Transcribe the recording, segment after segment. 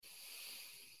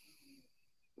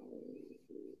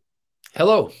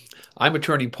Hello, I'm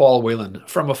attorney Paul Whalen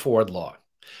from Afford Law.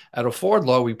 At Afford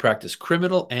Law, we practice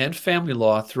criminal and family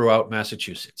law throughout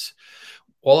Massachusetts.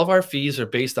 All of our fees are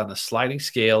based on a sliding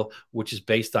scale, which is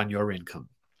based on your income.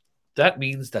 That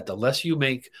means that the less you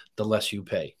make, the less you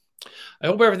pay. I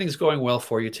hope everything's going well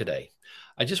for you today.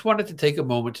 I just wanted to take a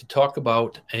moment to talk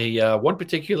about a one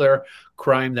particular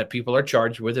crime that people are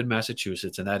charged with in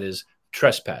Massachusetts, and that is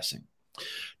trespassing.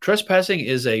 Trespassing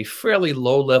is a fairly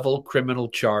low-level criminal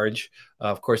charge.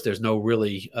 Of course, there's no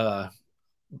really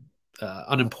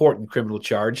unimportant criminal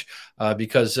charge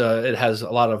because it has a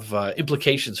lot of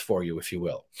implications for you, if you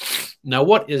will. Now,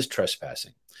 what is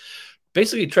trespassing?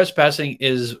 Basically, trespassing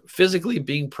is physically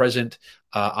being present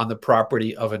on the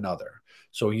property of another.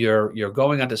 So you're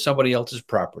going onto somebody else's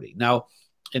property. Now,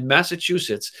 in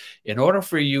Massachusetts, in order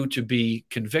for you to be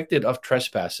convicted of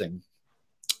trespassing,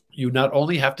 you not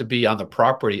only have to be on the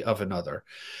property of another,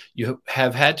 you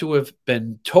have had to have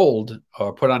been told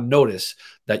or put on notice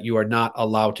that you are not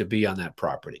allowed to be on that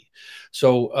property.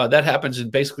 So that happens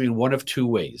in one of two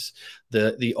ways.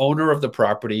 The owner of the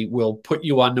property will put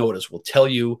you on notice, will tell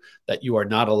you that you are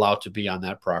not allowed to be on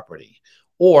that property.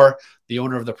 Or the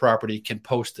owner of the property can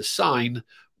post a sign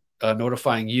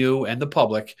notifying you and the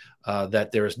public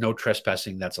that there is no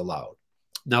trespassing that's allowed.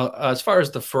 Now, as far as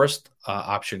the first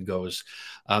option goes,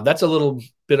 that's a little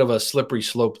bit of a slippery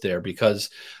slope there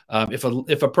because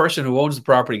if a person who owns the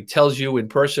property tells you in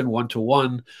person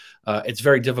one-to-one, it's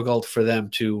very difficult for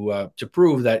them to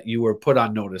prove that you were put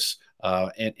on notice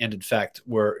and in fact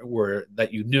were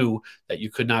that you knew that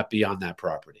you could not be on that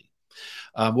property.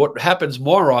 What happens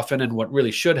more often and what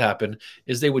really should happen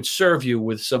is they would serve you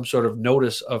with some sort of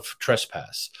notice of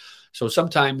trespass. So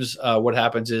sometimes what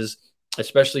happens is,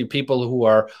 especially people who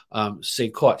are, say,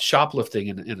 caught shoplifting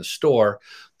in a store,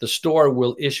 the store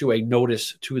will issue a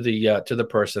notice to the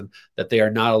person that they are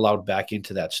not allowed back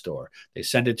into that store. They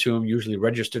send it to them, usually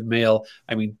registered mail.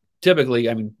 Typically,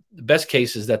 the best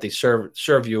case is that they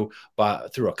serve you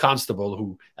through a constable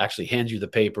who actually hands you the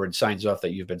paper and signs off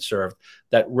that you've been served.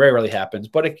 That rarely happens,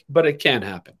 but it can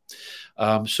happen.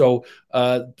 So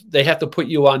they have to put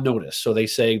you on notice. So they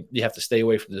say you have to stay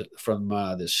away from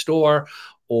this store,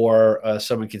 or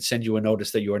someone can send you a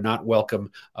notice that you are not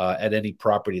welcome at any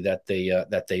property that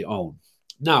they own.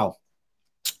 Now,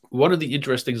 one of the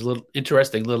interesting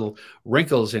little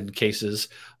wrinkles in cases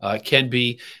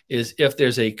is if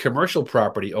there's a commercial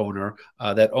property owner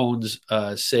that owns,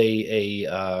 say,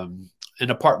 an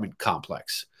apartment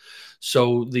complex.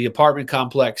 So the apartment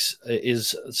complex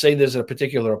say there's a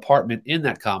particular apartment in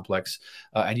that complex,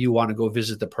 and you want to go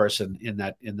visit the person in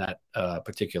that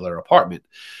particular apartment.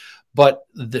 But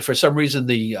for some reason,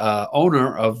 the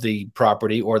owner of the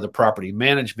property or the property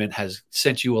management has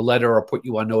sent you a letter or put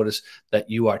you on notice that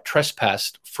you are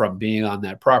trespassed from being on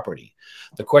that property.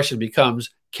 The question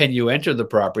becomes, can you enter the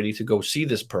property to go see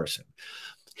this person?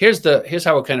 Here's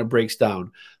how it kind of breaks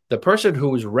down. The person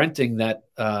who is renting that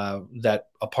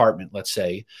apartment, let's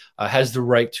say, has the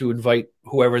right to invite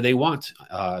whoever they want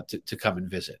to come and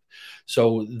visit.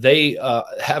 So they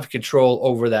have control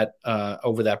over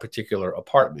that particular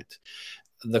apartment.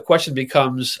 The question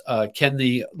becomes, can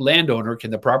the landowner,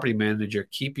 can the property manager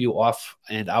keep you off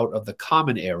and out of the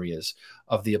common areas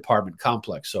of the apartment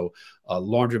complex? So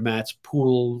laundromats,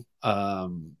 pool,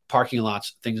 parking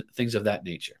lots, things of that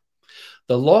nature.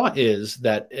 The law is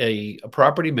that a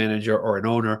property manager or an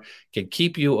owner can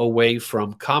keep you away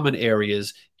from common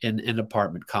areas in an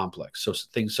apartment complex. So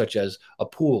things such as a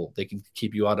pool, they can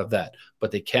keep you out of that, but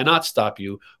they cannot stop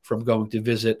you from going to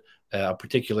visit a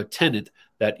particular tenant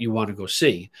that you want to go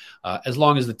see, as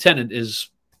long as the tenant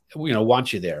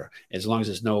wants you there, as long as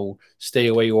there's no stay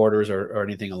away orders or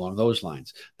anything along those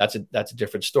lines. That's a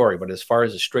different story. But as far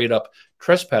as a straight up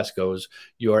trespass goes,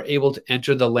 you are able to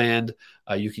enter the land.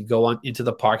 You can go on into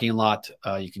the parking lot.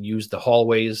 You can use the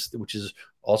hallways, which is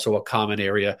also a common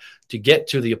area, to get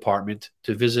to the apartment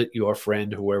to visit your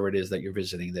friend, whoever it is that you're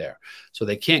visiting there. So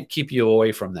they can't keep you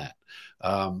away from that.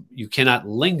 You cannot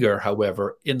linger,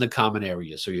 however, in the common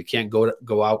areas. So you can't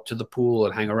go out to the pool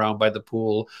and hang around by the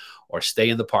pool, or stay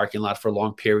in the parking lot for a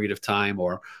long period of time,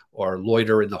 or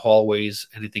loiter in the hallways,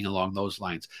 anything along those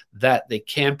lines. That they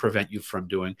can prevent you from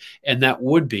doing, and that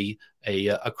would be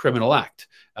a criminal act.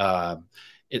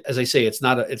 As I say, it's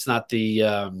not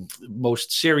the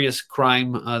most serious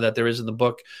crime that there is in the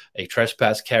book. A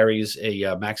trespass carries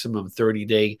a maximum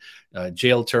 30-day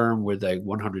jail term with a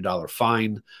 $100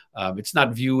 fine. It's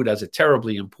not viewed as a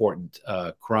terribly important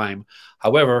crime.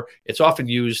 However, it's often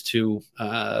used to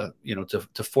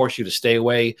force you to stay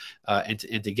away and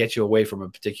to get you away from a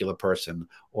particular person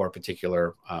or a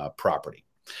particular property.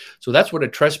 So that's what a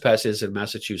trespass is in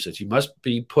Massachusetts. You must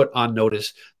be put on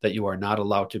notice that you are not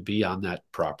allowed to be on that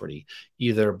property,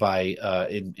 either by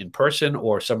in person,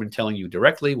 or someone telling you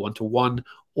directly, one to one,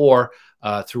 or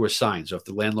through a sign. So if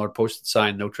the landlord posted a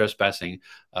sign, no trespassing,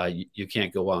 you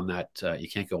can't go on that. You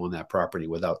can't go on that property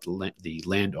without the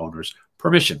landowner's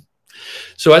permission.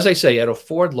 So, as I say, at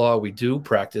Afford Law, we do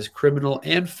practice criminal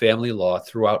and family law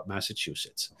throughout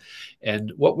Massachusetts.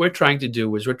 And what we're trying to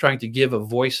do is we're trying to give a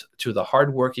voice to the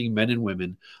hardworking men and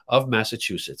women of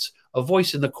Massachusetts, a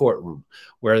voice in the courtroom,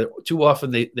 where too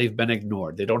often they've been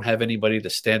ignored. They don't have anybody to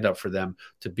stand up for them,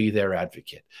 to be their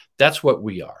advocate. That's what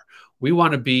we are. We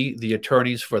want to be the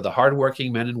attorneys for the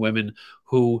hardworking men and women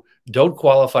who don't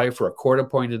qualify for a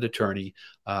court-appointed attorney,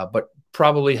 but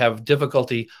probably have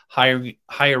difficulty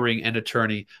hiring an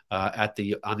attorney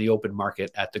on the open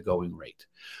market at the going rate.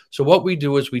 So what we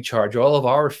do is we charge all of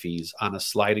our fees on a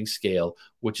sliding scale,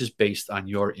 which is based on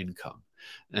your income.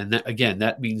 And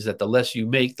that means that the less you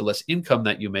make, the less income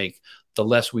that you make, the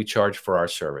less we charge for our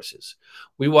services.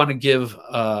 We want to give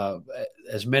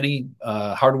as many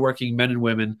hardworking men and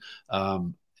women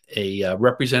a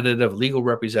legal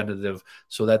representative,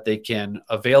 so that they can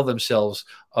avail themselves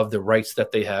of the rights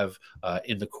that they have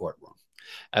in the courtroom.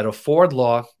 At Afford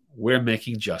Law, we're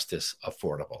making justice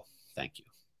affordable. Thank you.